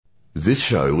This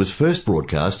show was first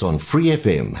broadcast on Free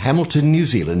FM, Hamilton, New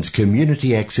Zealand's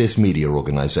community access media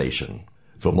organisation.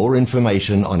 For more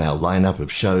information on our lineup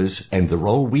of shows and the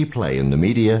role we play in the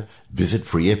media, visit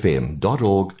freefm.org.nz.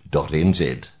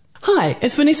 Hi,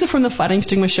 it's Vanessa from the Fighting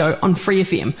Stigma Show on Free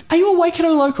FM. Are you a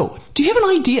Waikato local? Do you have an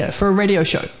idea for a radio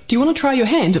show? Do you want to try your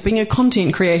hand at being a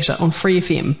content creator on Free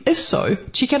FM? If so,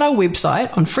 check out our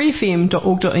website on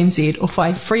freefm.org.nz or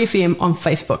find Free FM on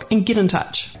Facebook and get in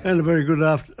touch. And a very good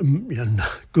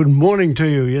good morning to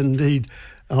you indeed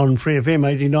on Free FM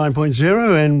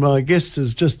 89.0, and my guest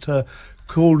has just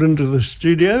called into the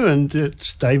studio, and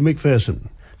it's Dave Macpherson.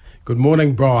 Good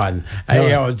morning, Brian.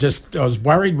 Hey, I was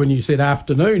worried when you said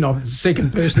afternoon. I'm the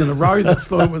second person in a row that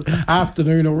thought it was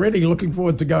afternoon already. Looking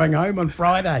forward to going home on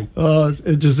Friday. Oh,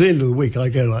 it's just the end of the week. I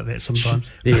go like that sometimes.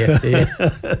 Yeah.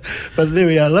 But there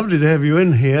we are. Lovely to have you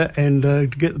in here and to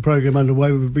get the program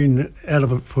underway. We've been out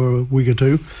of it for a week or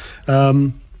two.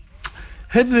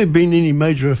 Have there been any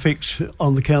major effects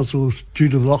on the councils due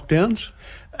to the lockdowns?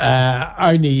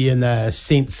 Only in a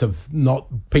sense of a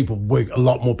lot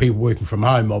more people working from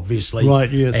home, obviously. Right,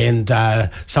 yes. And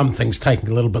some things taking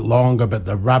a little bit longer, but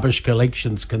the rubbish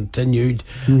collections continued.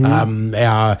 Mm-hmm.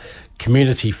 Our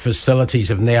community facilities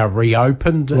have now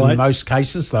reopened in most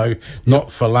cases, though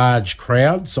not for large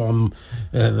crowds.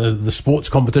 The sports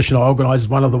competition I organise is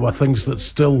one of the things that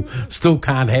still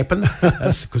can't happen.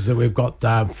 That's because we've got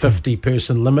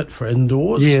 50-person limit for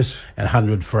indoors, yes, and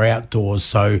 100 for outdoors.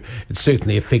 So it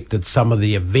certainly affected some of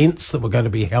the events that were going to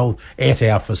be held at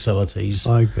our facilities.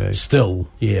 Okay. Still,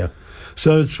 yeah.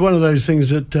 So it's one of those things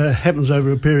that happens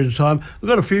over a period of time. I've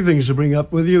got a few things to bring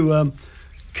up with you.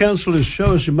 Councillors,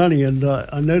 show us your money, and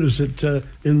I noticed that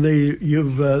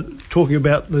you're talking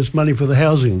about this money for the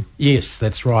housing. Yes,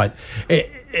 that's right.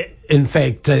 In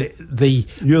fact, the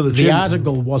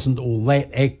article wasn't all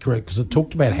that accurate because it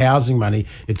talked about housing money.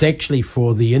 It's actually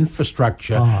for the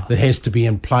infrastructure that has to be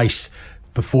in place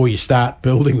before you start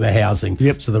building the housing.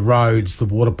 Yep. So the roads, the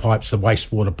water pipes, the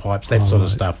wastewater pipes, that sort of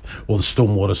stuff, or the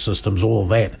stormwater systems, all of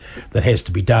that has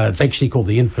to be done. It's actually called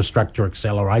the Infrastructure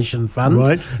Acceleration Fund.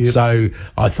 Right. Yep. So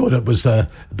I thought it was a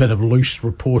bit of loose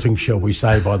reporting, shall we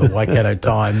say, by the Waikato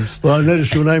Times. Well, I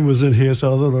noticed your name was in here,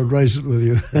 so I thought I'd raise it with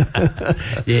you.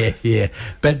 Yeah.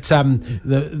 But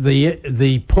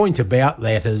the point about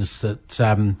that is that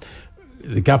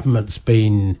the government's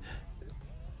been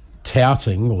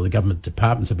touting, or the government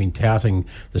departments have been touting,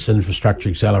 this Infrastructure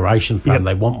Acceleration Fund. Yep.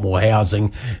 They want more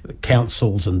housing. The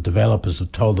councils and developers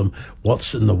have told them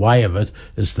what's in the way of it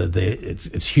is that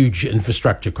it's huge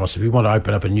infrastructure costs. If you want to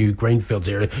open up a new greenfields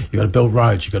area, you've got to build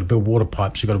roads, you've got to build water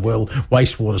pipes, you've got to build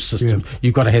wastewater systems. Yeah.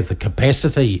 You've got to have the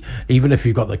capacity. Even if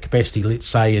you've got the capacity, let's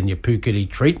say, in your Puketi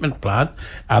treatment plant,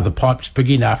 are the pipes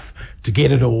big enough to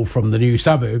get it all from the new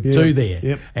suburb to there?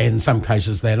 Yep. And in some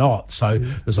cases they're not. So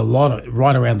there's a lot of,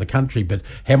 right around the country, but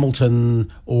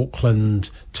Hamilton, Auckland,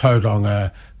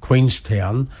 Tauranga,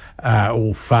 Queenstown are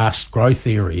all fast growth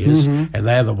areas, and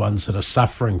they're the ones that are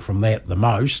suffering from that the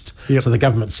most. Yep. So the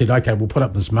government said, okay, we'll put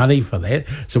up this money for that.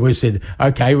 So we said,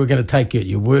 okay, we're going to take you at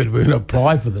your word, we're going to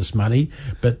apply for this money,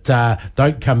 but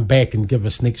don't come back and give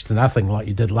us next to nothing like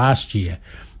you did last year,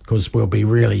 because we'll be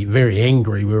really very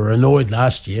angry. We were annoyed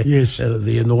last year. Yes.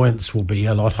 The annoyance will be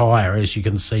a lot higher, as you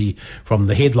can see from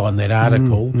the headline, that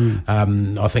article.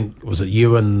 I think, was it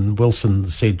Ewan Wilson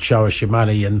said, show us your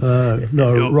money? And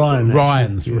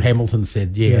Ryan from Hamilton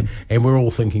said, and we're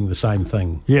all thinking the same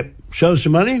thing. Yep. Show us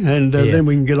your money, and then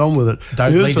we can get on with it.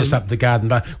 Don't lead us up the garden,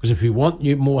 because if you want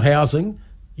more housing,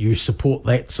 you support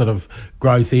that sort of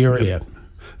growth area. Yep.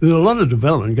 There's a lot of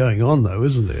development going on, though,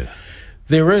 isn't there?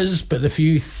 There is, but if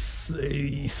you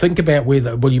think about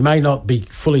you may not be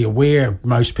fully aware,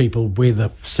 most people, where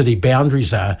the city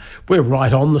boundaries are. We're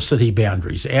right on the city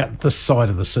boundaries, out this side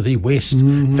of the city, west.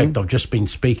 In fact, I've just been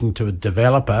speaking to a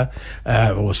developer,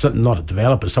 not a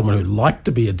developer, someone who'd like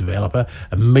to be a developer,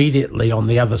 immediately on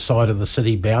the other side of the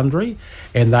city boundary,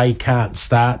 and they can't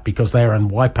start because they're in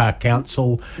Waipa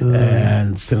Council,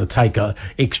 and it's going to take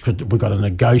we've got to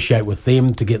negotiate with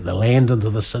them to get the land into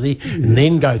the city, and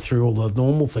then go through all the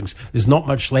normal things. There's not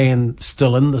much land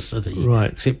still in the city,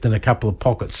 except in a couple of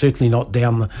pockets, certainly not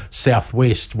down the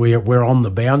southwest where we're on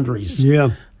the boundaries.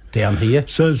 down here.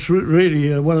 So it's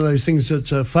really one of those things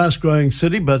that's a fast-growing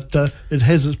city, but it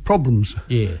has its problems.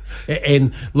 Yeah.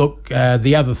 And look,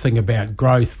 the other thing about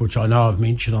growth, which I know I've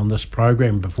mentioned on this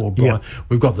program before, Brian,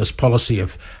 we've got this policy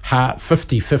of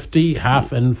 50-50,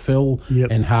 half infill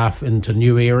and half into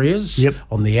new areas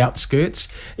on the outskirts.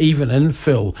 Even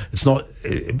infill, it's not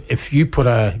if you put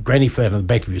a granny flat on the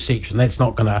back of your section, that's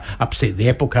not going to upset the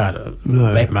apple cart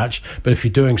that much. But if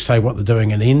you're doing, say, what they're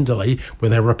doing in Enderley, where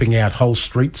they're ripping out whole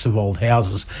streets of old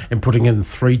houses and putting in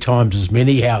 3 times as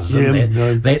many houses in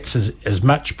there, that's as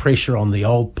much pressure on the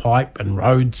old pipe and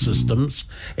road systems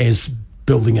as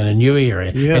building in a new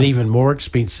area, and even more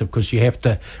expensive because you have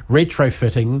to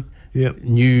retrofitting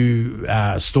new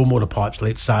stormwater pipes,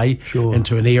 let's say,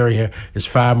 into an area is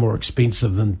far more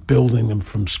expensive than building them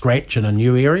from scratch in a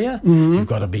new area. You've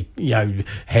got to be,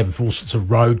 have all sorts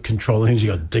of road control things.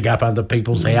 You've got to dig up under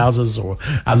people's houses or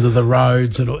under the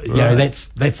roads, and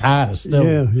that's harder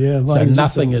still. So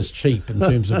nothing is cheap in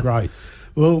terms of growth.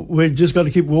 Well, we've just got to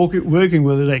keep working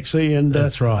with it, actually. And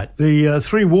that's right. The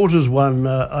Three Waters one,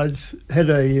 I had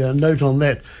a note on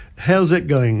that. How's that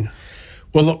going?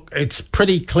 Well, look, it's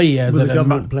pretty clear with that the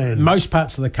government plan. Most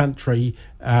parts of the country,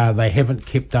 they haven't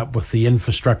kept up with the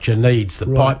infrastructure needs. The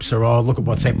pipes are, look at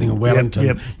what's happening in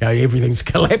Wellington. Everything's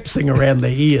collapsing around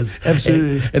their ears.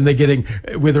 Absolutely. And they're getting,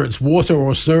 whether it's water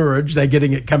or sewerage, they're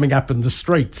getting it coming up in the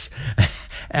streets.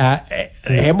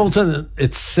 Hamilton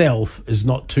itself is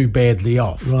not too badly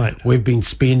off. Right. We've been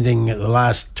spending the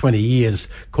last 20 years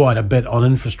quite a bit on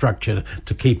infrastructure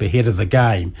to keep ahead of the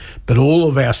game. But all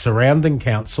of our surrounding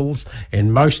councils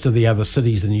and most of the other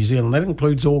cities in New Zealand, that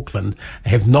includes Auckland,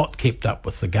 have not kept up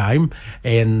with the game.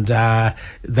 And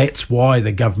that's why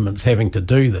the government's having to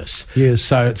do this. Yes.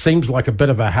 So it seems like a bit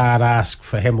of a hard ask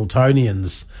for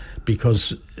Hamiltonians,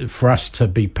 because for us to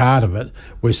be part of it,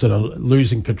 we're sort of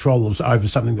losing control over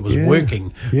something that was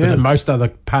working. But in most other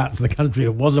parts of the country,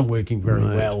 it wasn't working very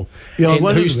well. And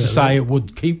who's to say it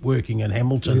would keep working in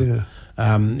Hamilton?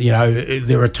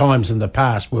 There are times in the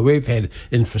past where we've had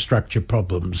infrastructure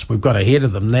problems. We've got ahead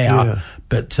of them now,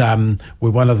 but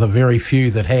we're one of the very few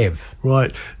that have.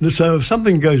 Right. So if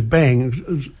something goes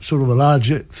bang, sort of a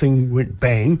larger thing went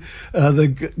bang, the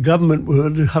government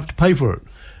would have to pay for it.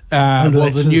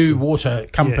 The new water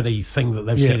company thing that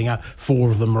they're setting up,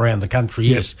 4 of them around the country,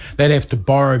 yes, they'd have to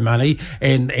borrow money,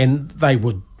 and they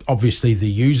would, obviously the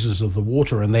users of the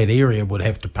water in that area would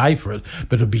have to pay for it,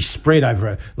 but it'd be spread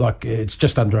over, it's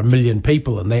just under 1 million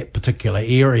people in that particular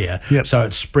area, so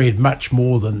it's spread much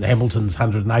more than Hamilton's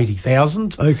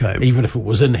 180,000, even if it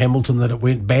was in Hamilton that it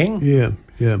went bang.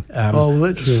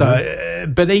 That's so,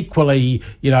 but equally,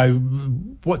 take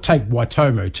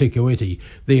Waitomo, Tikauiti,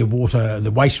 their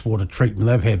the wastewater treatment,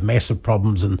 they've had massive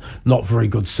problems and not very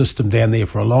good system down there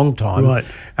for a long time. Right.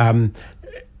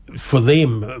 For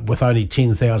them, with only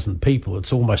 10,000 people,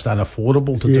 it's almost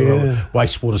unaffordable to do a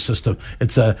wastewater system.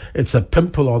 It's a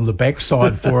pimple on the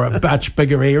backside for a much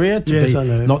bigger area,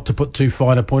 not to put too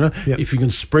fine a point on. If you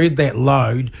can spread that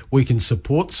load, we can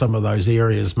support some of those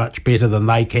areas much better than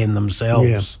they can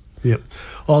themselves.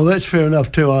 Oh, that's fair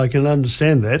enough too. I can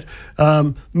understand that.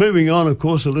 Moving on, of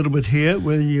course, a little bit here,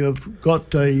 where you've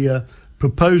got a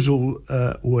proposal,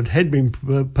 or it had been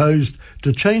proposed,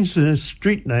 to change the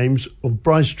street names of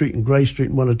Bryce Street and Grey Street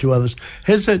and 1 or 2 others.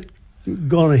 Has that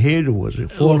gone ahead, or was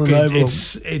it fallen over?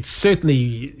 It's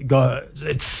certainly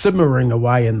it's simmering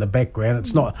away in the background.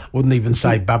 It's not, I wouldn't even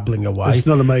say bubbling away. It's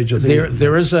not a major thing.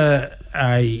 There is a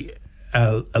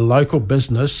local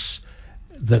business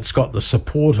that's got the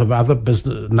support of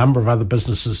number of other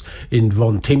businesses in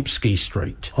Von Tempsky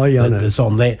Street. That's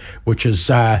on that, which is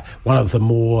one of the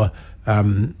more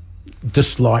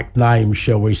disliked names,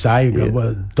 shall we say.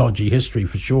 Dodgy history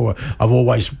for sure. I've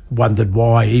always wondered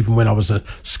why, even when I was a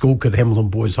school kid at Hamilton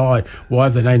Boys High, why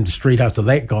have they named the street after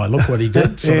that guy? Look what he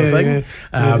did, sort of thing.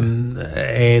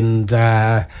 And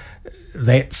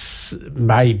that's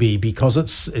maybe because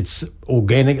it's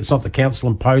organic. It's not the council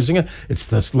imposing it. It's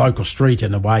this local street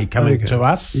in a way coming to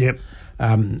us.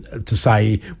 To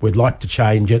say we'd like to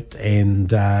change it,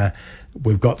 and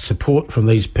we've got support from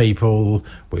these people.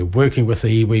 We're working with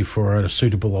the iwi for a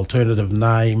suitable alternative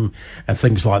name and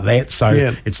things like that.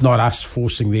 So it's not us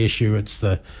forcing the issue, it's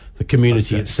the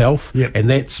community itself. And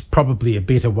that's probably a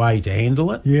better way to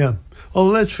handle it.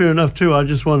 Oh, that's fair enough too. I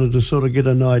just wanted to sort of get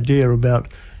an idea about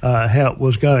how it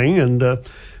was going and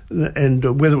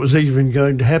whether it was even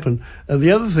going to happen.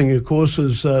 The other thing, of course,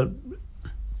 is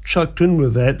chucked in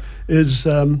with that is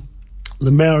the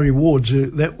Maori wards.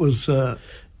 That was...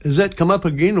 has that come up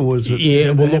again, or is it?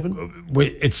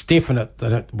 It's definite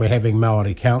that we're having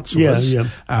Maori councillors.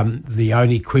 The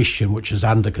only question, which is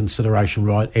under consideration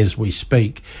right as we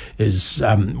speak, is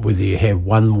whether you have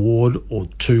 1 ward or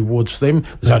 2 wards for them.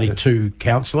 There's only 2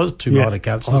 councillors, 2 Maori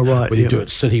councillors. Whether you do it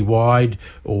citywide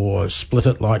or split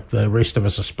it like the rest of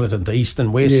us are split into east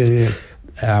and west.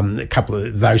 A couple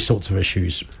of those sorts of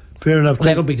issues. Fair enough.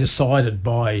 That'll be decided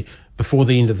before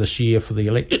the end of this year for the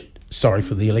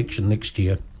election next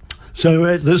year. So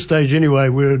at this stage, anyway,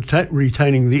 we're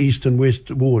retaining the east and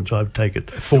west wards. I take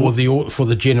it for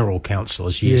the general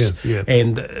councillors. Yes, yeah.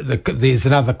 And there's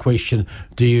another question: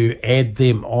 do you add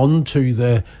them on to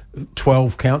the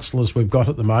 12 councillors we've got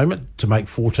at the moment to make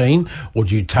 14, or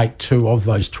do you take 2 of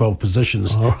those 12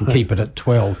 positions and keep it at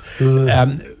 12?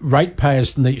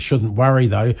 Ratepayers shouldn't worry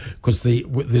though, because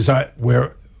there's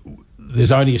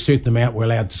only a certain amount we're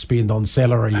allowed to spend on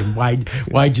salary and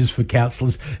wages for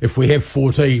councillors. If we have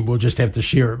 14, we'll just have to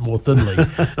share it more thinly.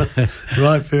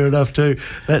 Right, fair enough too.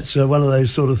 That's one of those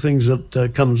sort of things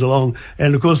that comes along.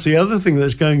 And of course, the other thing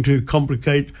that's going to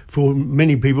complicate for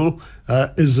many people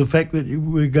is the fact that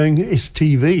we're going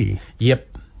STV.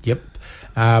 Yep.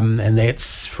 And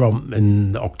that's from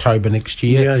in October next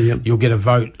year. Yeah. You'll get a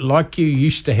vote like you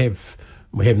used to have.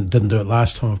 We didn't do it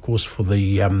last time, of course, for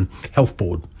the health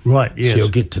board. Right, yes. So you'll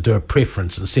get to do a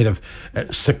preference instead of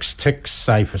 6 ticks,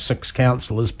 say, for 6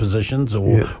 councillors' positions,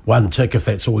 or 1 tick if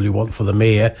that's all you want for the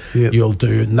mayor. Yep. You'll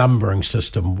do a numbering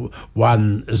system.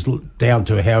 1 is down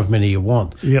to however many you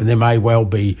want. Yep. And there may well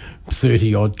be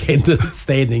 30-odd candidates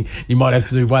standing. You might have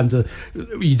to do 1 to...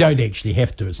 You don't actually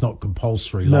have to. It's not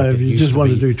compulsory. No, like if you just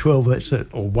want to do 12, that's it.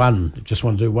 Or 1. You just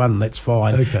want to do 1, that's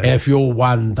fine. Okay. And if your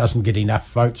 1 doesn't get enough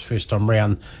votes first time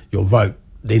round, your vote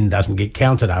then doesn't get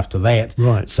counted after that.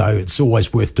 Right. So it's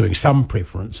always worth doing some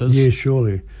preferences. Yeah,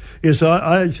 surely. Yes,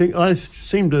 I think I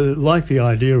seem to like the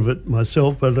idea of it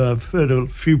myself, but I've heard a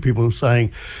few people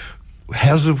saying,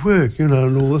 how's it work, and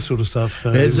all this sort of stuff.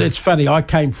 It's funny, I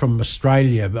came from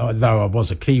Australia, though I was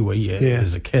a Kiwi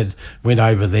as a kid, went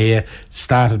over there,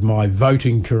 started my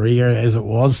voting career, as it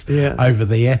was, over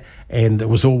there, and it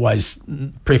was always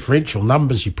preferential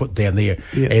numbers you put down there.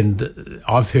 Yeah. And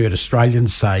I've heard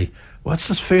Australians say, what's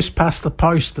this first past the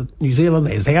post that New Zealand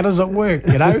has? How does it work?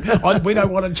 We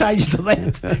don't want to change to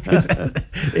that.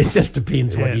 It just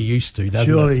depends what you're used to, doesn't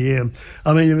it? Surely, yeah.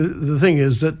 I mean, the thing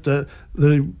is that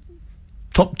the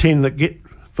top 10 that get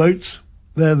votes,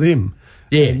 they're them.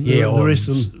 Yeah, The rest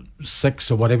of them, 6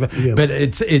 or whatever. Yeah. But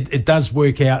it does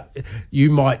work out.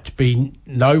 You might be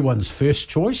no one's first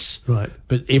choice, right?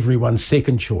 But everyone's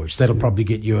second choice. That'll probably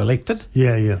get you elected.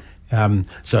 Yeah.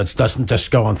 So it doesn't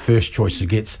just go on first choice. It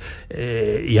gets,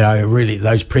 really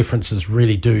those preferences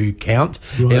really do count.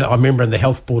 Right. And I remember in the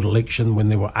health board election when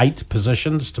there were 8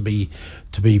 positions to be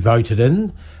voted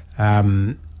in.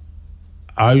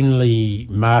 Only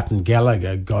Martin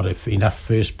Gallagher got enough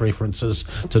first preferences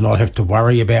to not have to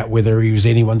worry about whether he was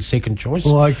anyone's second choice.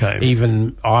 Oh, okay.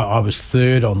 Even I was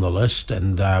 3rd on the list,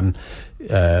 and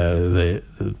the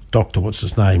doctor, what's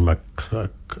his name?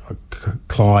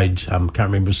 Clyde, can't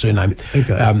remember his surname,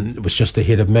 was just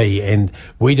ahead of me, and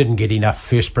we didn't get enough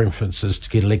first preferences to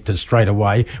get elected straight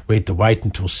away. We had to wait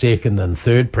until 2nd and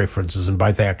 3rd preferences in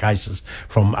both our cases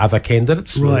from other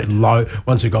candidates. Right.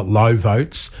 Once we got low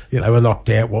votes, they were knocked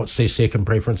out. What's their second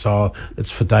preference? Oh,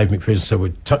 it's for Dave Macpherson. So we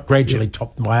gradually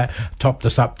topped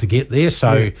us up to get there.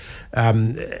 So,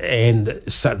 and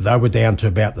so they were down to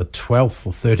about the 12th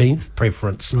or 13th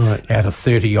preference out of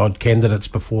 30-odd candidates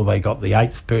before they got the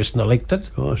 8th person elected.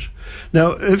 Gosh.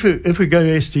 Now, if we go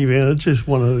STV, and I just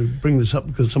want to bring this up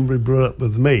because somebody brought it up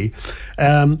with me,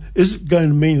 is it going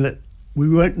to mean that we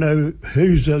won't know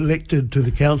who's elected to the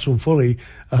council fully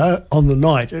on the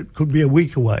night? It could be a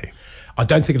week away. I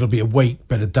don't think it'll be a week,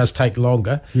 but it does take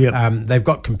longer. Yep. They've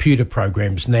got computer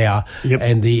programs now,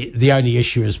 and the only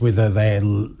issue is whether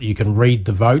you can read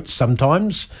the votes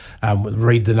sometimes,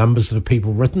 read the numbers that are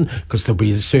people written, because there'll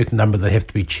be a certain number that have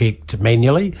to be checked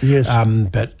manually. Yes.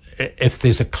 But if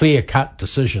there's a clear-cut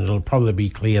decision, it'll probably be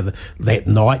clear that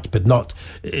night, but not...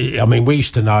 I mean, we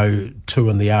used to know 2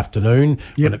 in the afternoon.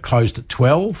 When it closed at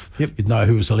 12, you'd know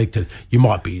who was elected. You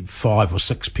might be 5 or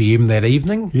 6 p.m. that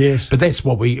evening. Yes. But that's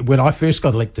what when I first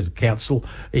got elected to council,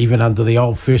 even under the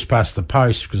old first past the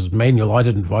post, because manual, I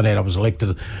didn't find out I was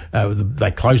elected.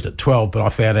 They closed at 12, but I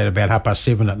found out about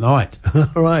 7:30 at night.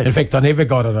 Right. In fact, I never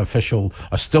got an official...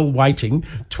 I'm still waiting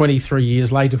 23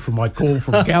 years later for my call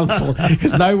from council,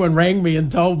 because no one rang me and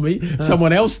told me.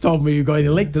 Someone else told me you got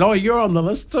elected. Oh, you're on the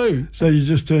list too. So you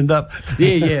just turned up.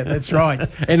 Yeah, that's right.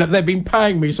 And they've been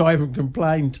paying me, so I haven't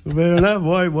complained. Fair enough.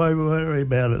 Why worry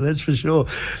about it? That's for sure.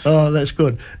 Oh, that's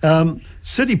good.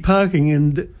 City parking,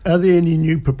 and are there any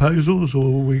new proposals, or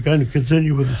are we going to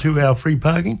continue with the 2-hour free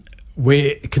parking?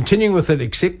 We're continuing with it,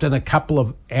 except in a couple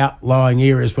of outlying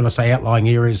areas. When I say outlying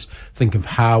areas, think of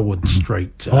Harwood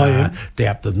Street, down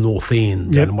at the north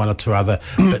end, and one or two other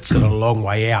bits that are a long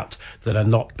way out that are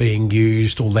not being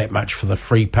used all that much for the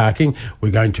free parking.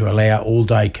 We're going to allow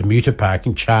all-day commuter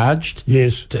parking charged,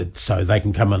 so they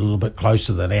can come a little bit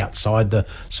closer than outside the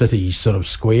city sort of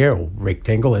square or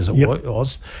rectangle as it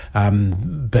was.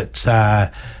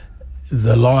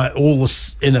 All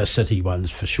the inner city ones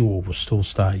for sure will still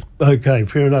stay. Okay,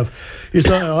 fair enough. Yes,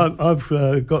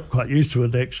 I've got quite used to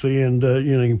it actually, and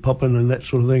you can pop in and that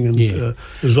sort of thing. And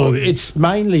it's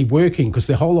mainly working because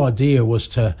the whole idea was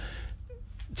to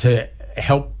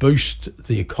help boost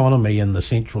the economy in the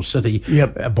central city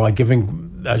by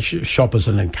giving shoppers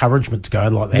an encouragement to go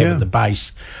in like they have at the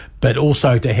base, but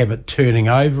also to have it turning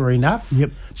over enough.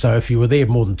 So if you were there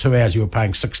more than 2 hours, you were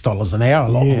paying $6 an hour, a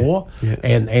lot more.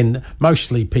 And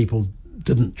mostly people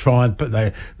didn't try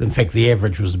and in fact, the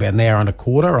average was about an hour and a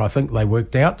quarter, I think they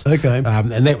worked out.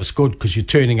 And that was good because you're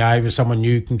turning over, someone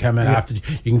new can come in after, you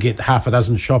can get half a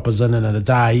dozen shoppers in a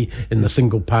day in the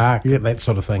single park, that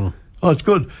sort of thing. Oh, it's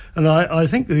good. And I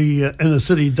think the inner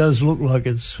city does look like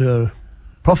it's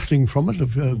profiting from it,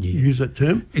 if you use that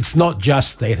term. It's not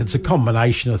just that, it's a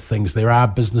combination of things. There are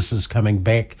businesses coming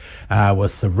back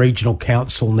with the regional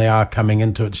council now coming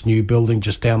into its new building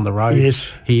just down the road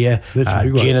here.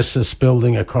 Genesis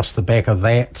building across the back of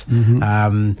that.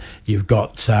 You've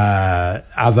got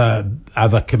other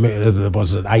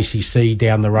was it ACC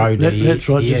down the road? That's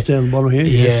right, just down the bottom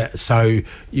here. So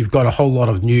you've got a whole lot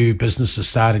of new businesses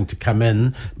starting to come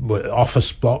in,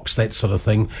 office blocks, that sort of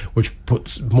thing, which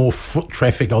puts more foot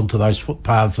traffic onto those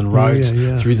footpaths and roads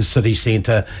through the city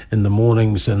centre in the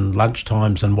mornings and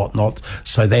lunchtimes and whatnot.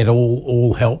 So that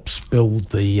all helps build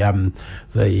the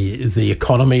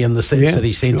economy in the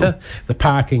city centre. The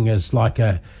parking is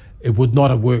it would not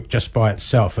have worked just by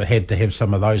itself. It had to have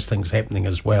some of those things happening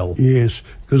as well. Yes,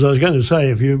 because I was going to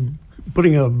say, if you're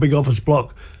putting a big office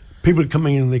block, people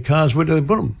coming in their cars, where do they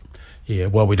put them? Yeah,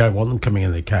 well, we don't want them coming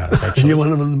in their cars, actually. You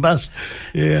want them in the bus?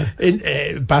 Yeah.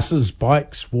 Buses,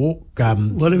 bikes, walk,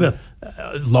 whatever.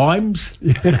 Limes.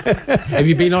 Have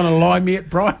you been on a lime yet,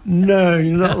 Brian? No,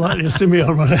 you're not likely to see me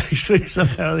on one, actually.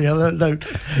 Somehow or the other, I don't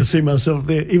see myself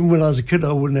there. Even when I was a kid,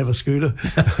 I wouldn't have a scooter.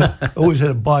 I always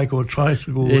had a bike or a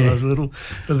tricycle when I was little.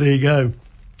 But there you go.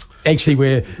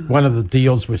 Actually, one of the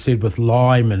deals we said with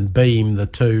Lime and Beam, the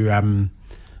two...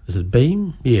 is it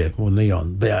Beam? Yeah, or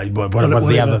Neon. One of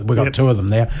the other. We've got two of them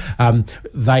now.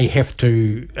 They have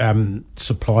to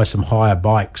supply some hire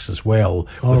bikes as well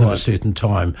within a certain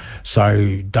time.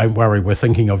 So don't worry, we're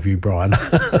thinking of you, Brian.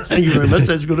 Thank you very much.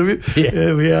 That's good of you.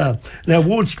 Yeah, we are. Now,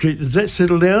 Ward Street, does that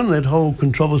settle down, that whole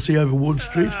controversy over Ward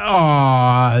Street?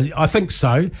 I think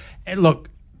so. And look,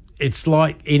 it's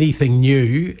like anything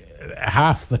new.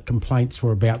 Half the complaints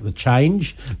were about the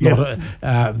change,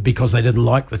 because they didn't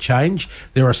like the change.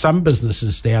 There are some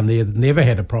businesses down there that never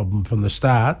had a problem from the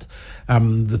start.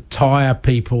 The tyre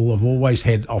people have always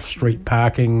had off-street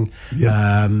parking,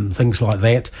 things like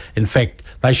that. In fact,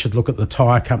 they should look at the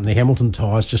tyre company, Hamilton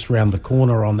Tyres, just around the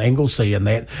corner on Anglesey and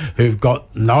that, who've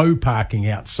got no parking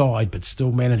outside but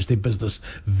still manage their business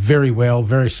very well,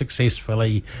 very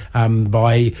successfully,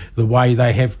 by the way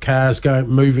they have cars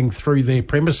moving through their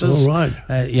premises.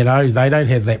 They don't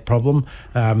have that problem.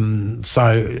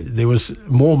 So there was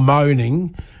more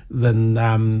moaning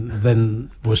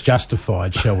than was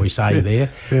justified, shall we say, there.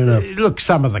 Fair enough. Look,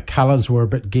 some of the colours were a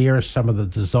bit garish, some of the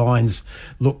designs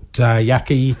looked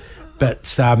yucky,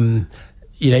 but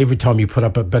every time you put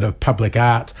up a bit of public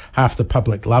art, half the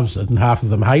public loves it and half of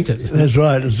them hate it. That's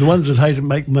right. It's the ones that hate it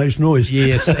make the most noise.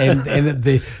 Yes, and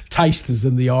the taste is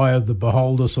in the eye of the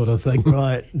beholder sort of thing.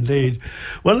 Right, indeed.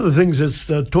 One of the things that's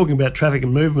talking about traffic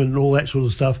and movement and all that sort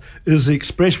of stuff is the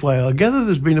expressway. I gather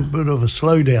there's been a bit of a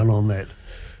slowdown on that.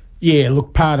 Yeah,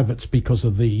 look, part of it's because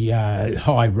of the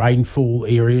high rainfall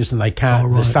areas, and they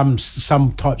can't. There's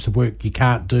some types of work you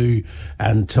can't do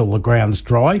until the ground's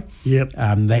dry. Yep.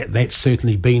 That's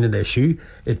certainly been an issue.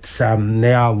 It's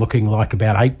now looking like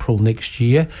about April next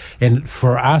year, and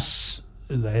for us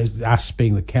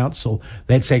being the council,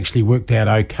 that's actually worked out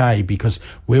okay because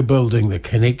we're building the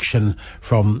connection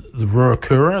from the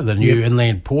Ruakura, the new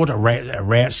inland port, a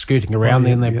route skirting around the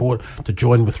inland port to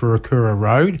join with Ruakura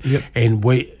Road, and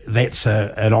that's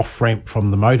an off-ramp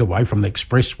from the motorway, from the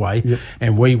expressway,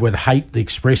 and we would hate the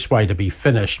expressway to be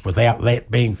finished without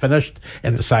that being finished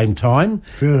at the same time.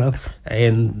 Fair enough.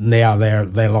 And now they're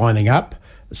lining up,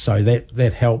 so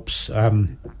that helps.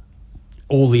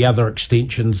 All the other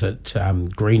extensions at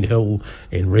Green Hill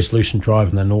and Resolution Drive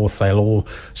in the north, they're all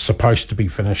supposed to be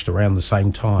finished around the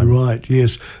same time. Right,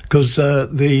 yes, because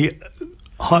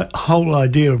whole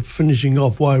idea of finishing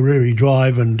off Wairiri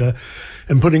Drive and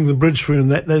putting the bridge through,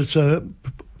 and that's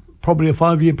probably a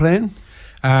 5-year plan?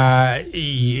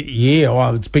 Yeah,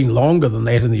 well, it's been longer than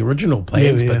that in the original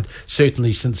plans, but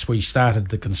certainly since we started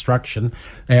the construction.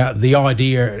 The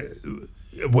idea,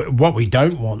 what we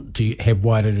don't want to have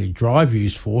Wairiri Drive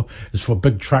used for is for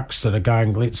big trucks that are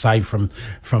going, let's say, from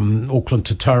Auckland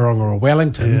to Tauranga or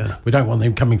Wellington. Yeah. We don't want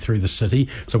them coming through the city,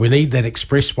 so we need that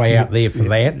expressway out there for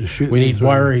that. We need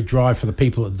Wairiri Drive for the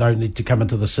people that don't need to come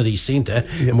into the city centre,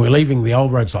 and we're leaving the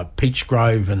old roads like Peach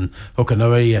Grove and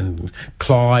Hukanui and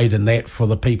Clyde and that for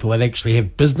the people that actually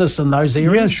have business in those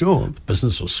areas. Yeah, sure.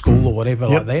 Business or school or whatever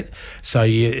like that. So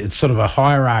it's sort of a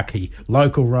hierarchy: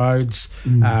 local roads,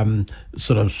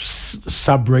 sort of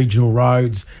sub-regional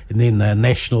roads, and then the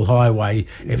national highway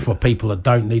for people that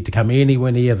don't need to come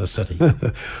anywhere near the city.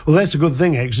 Well, that's a good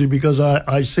thing, actually, because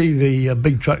I see the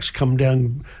big trucks come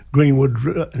down Greenwood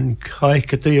and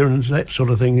Kaikatea and that sort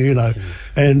of thing, you know.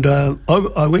 And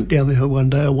I went down there one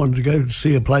day. I wanted to go to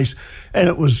see a place, and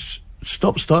it was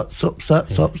stop, start, stop,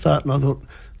 start, stop, start. And I thought,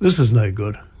 this is no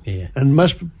good. Yeah. And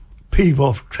must peeve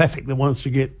off traffic that wants to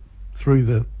get through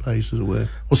the place, as it were.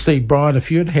 Well, see, Brian,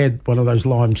 if you'd had one of those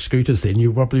Lime scooters then,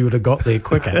 you probably would have got there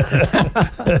quicker.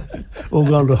 Or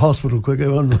gone to hospital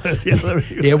quicker, wouldn't we?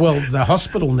 Yeah, well, the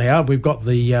hospital now, we've got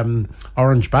the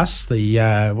orange bus,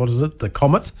 the, what is it, the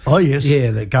Comet. Oh, yes. Yeah,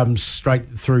 that comes straight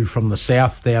through from the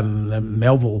south down the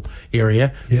Melville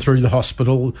area, through the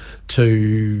hospital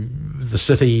to the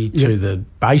city, to the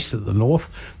base at the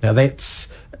north. Now, that's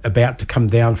about to come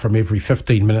down from every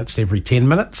 15 minutes to every 10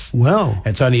 minutes. Wow.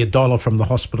 It's only $1 from the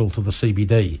hospital to the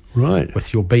CBD. Right.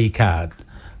 With your B card.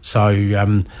 So,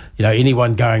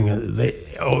 anyone going there,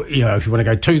 or, if you want to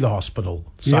go to the hospital,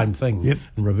 same thing, in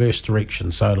reverse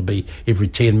direction. So it'll be every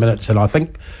 10 minutes. And I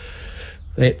think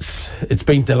it's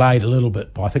been delayed a little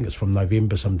bit, but I think it's from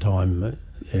November sometime.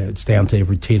 It's down to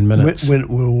every 10 minutes. When it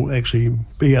will actually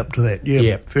be up to that.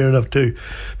 Yeah, fair enough too.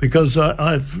 Because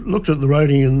I've looked at the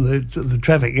roading and the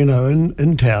traffic,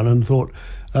 in town and thought,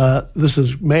 this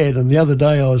is mad. And the other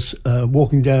day I was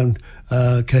walking down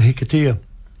Kahikatea,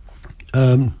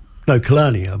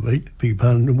 Killarney, I beg your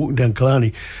pardon, walking down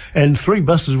Killarney, and 3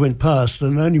 buses went past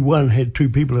and only one had 2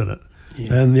 people in it,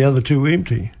 and the other 2 were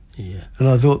empty. Yeah. And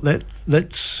I thought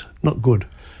that's not good.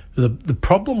 The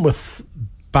problem with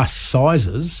bus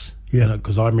sizes,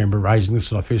 because I remember raising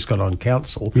this when I first got on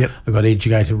council, I got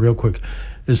educated real quick,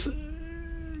 is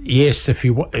yes, if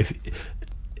you want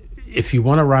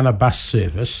to run a bus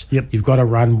service, you've got to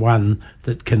run one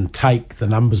that can take the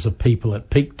numbers of people at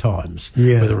peak times,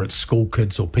 whether it's school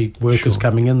kids or peak workers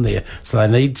coming in there. So they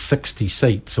need 60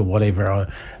 seats or whatever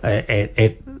at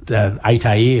 8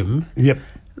 a.m. Yep.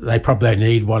 They probably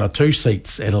need 1 or 2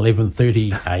 seats at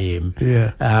 11:30 a.m.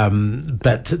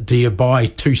 But do you buy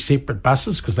 2 separate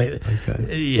buses? Because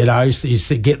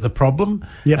you get the problem.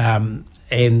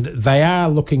 And they are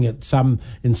looking at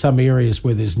in some areas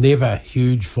where there's never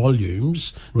huge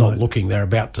volumes. Not looking, they're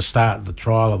about to start the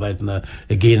trial of that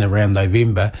again around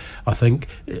November, I think,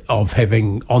 of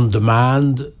having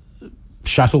on-demand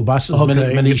shuttle buses,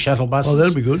 mini shuttle buses. Oh,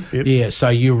 that'll be good. Yep. Yeah, so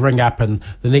you ring up and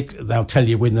they'll tell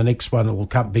you when the next one will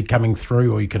be coming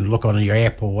through, or you can look on your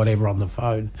app or whatever on the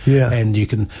phone. Yeah. And you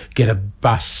can get a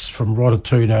bus from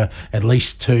Rotatuna at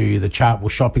least to the Chartwell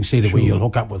Shopping Centre, where you'll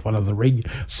hook up with one of the rig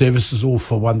services, all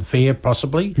for one fare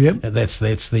possibly. Yep. And that's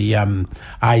the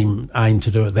aim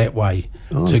to do it that way,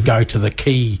 to go to the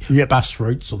key bus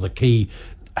routes or the key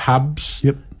hubs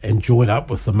and join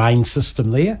up with the main system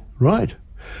there. Right.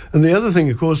 And the other thing,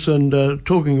 of course, and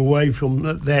talking away from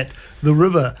that, the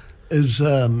river is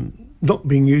not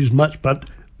being used much, but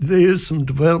there is some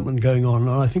development going on,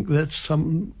 and I think that's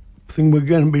something we're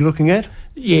going to be looking at.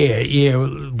 Yeah,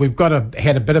 we've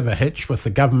had a bit of a hitch with the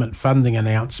government funding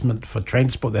announcement for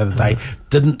transport the other day.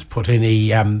 Didn't put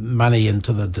any money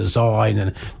into the design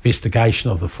and investigation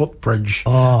of the footbridge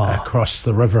across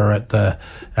the river at the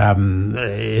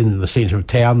in the centre of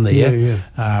town there.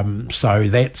 So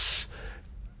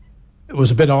it was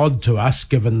a bit odd to us,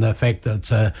 given the fact that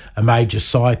it's a major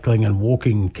cycling and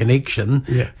walking connection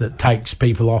that takes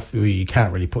people off. You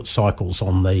can't really put cycles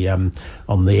on the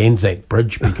Anzac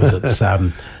Bridge because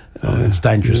it's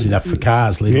dangerous enough for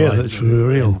cars, that's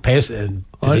real. And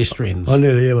pedestrians. I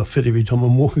nearly have a fit every time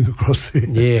I'm walking across there.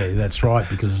 Yeah, that's right,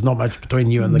 because there's not much between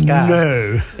you and the car.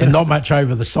 No. And not much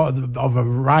over the side of a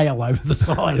rail over the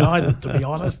side either, to be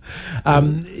honest.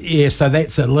 So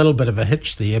that's a little bit of a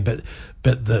hitch there, but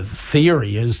the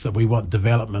theory is that we want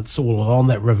developments all along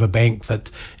that riverbank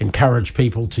that encourage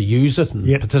people to use it and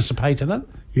participate in it.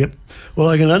 Yep. Well,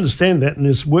 I can understand that, and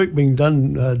there's work being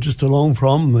done just along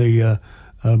from the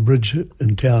bridge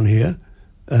in town here.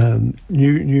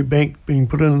 New bank being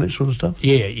put in and that sort of stuff.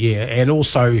 Yeah, and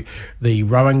also the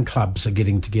rowing clubs are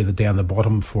getting together down the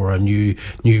bottom for a new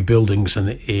buildings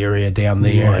and area down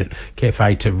there, Right.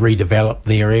 cafe to redevelop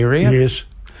their area. Yes.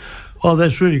 Oh,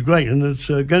 that's really great, and it's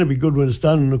going to be good when it's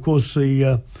done. And of course,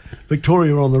 the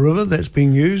Victoria on the river that's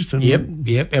being used. And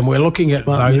Yep, and we're looking at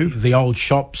Smart move. the old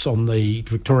shops on the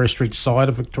Victoria Street side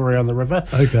of Victoria on the river,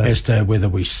 Okay. as to whether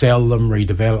we sell them,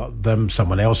 redevelop them,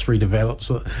 someone else redevelops,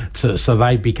 so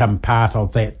they become part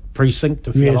of that precinct,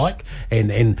 if you Yes. like,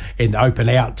 and open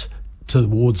out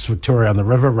towards Victoria on the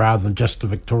river rather than just to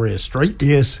Victoria Street.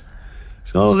 Yes.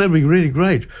 So that'd be really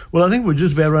great. Well, I think we're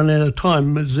just about running out of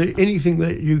time. Is there anything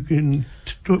that you can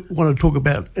want to talk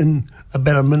about in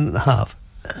about a minute and a half?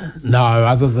 No,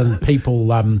 other than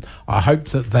people, I hope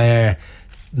that they're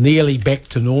nearly back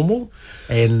to normal,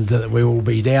 and we will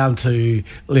be down to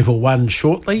level 1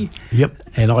 shortly. Yep.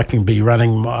 And I can be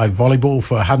running my volleyball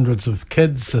for hundreds of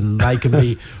kids, and they can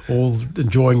be all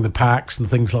enjoying the parks and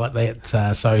things like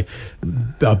that. So,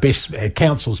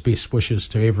 council's best wishes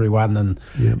to everyone,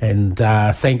 and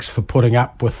thanks for putting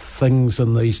up with things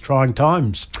in these trying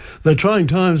times. The trying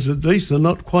times, at least, they're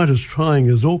not quite as trying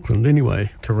as Auckland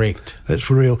anyway. Correct. That's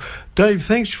for real. Dave,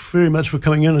 thanks very much for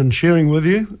coming in and sharing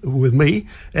with me,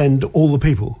 and all the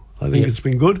people. I think it's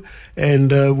been good.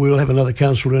 And we'll have another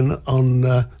councillor in on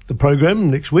the program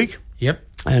next week. Yep.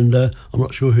 And I'm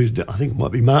not sure who's... I think it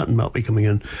might be Martin might be coming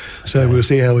in. So we'll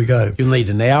see how we go. You'll need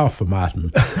an hour for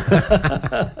Martin.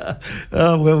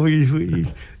 Well,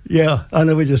 yeah, I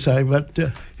know what you're saying, but...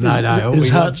 No,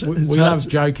 his we love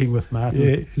joking with Martin.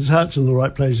 Yeah, his heart's in the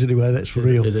right place anyway, that's for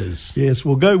real. It is. Yes,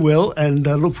 well, go well, and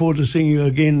look forward to seeing you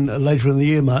again later in the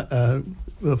year,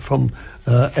 from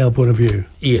our point of view.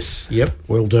 Yes, yep,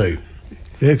 will do.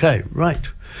 Okay, right.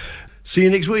 See you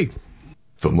next week.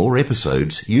 For more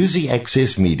episodes, use the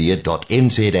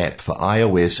accessmedia.nz app for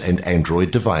iOS and Android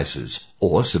devices,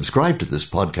 or subscribe to this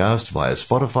podcast via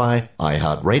Spotify,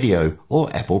 iHeartRadio,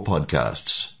 or Apple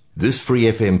Podcasts. This Free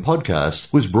FM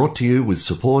podcast was brought to you with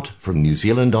support from New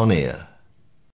Zealand On Air.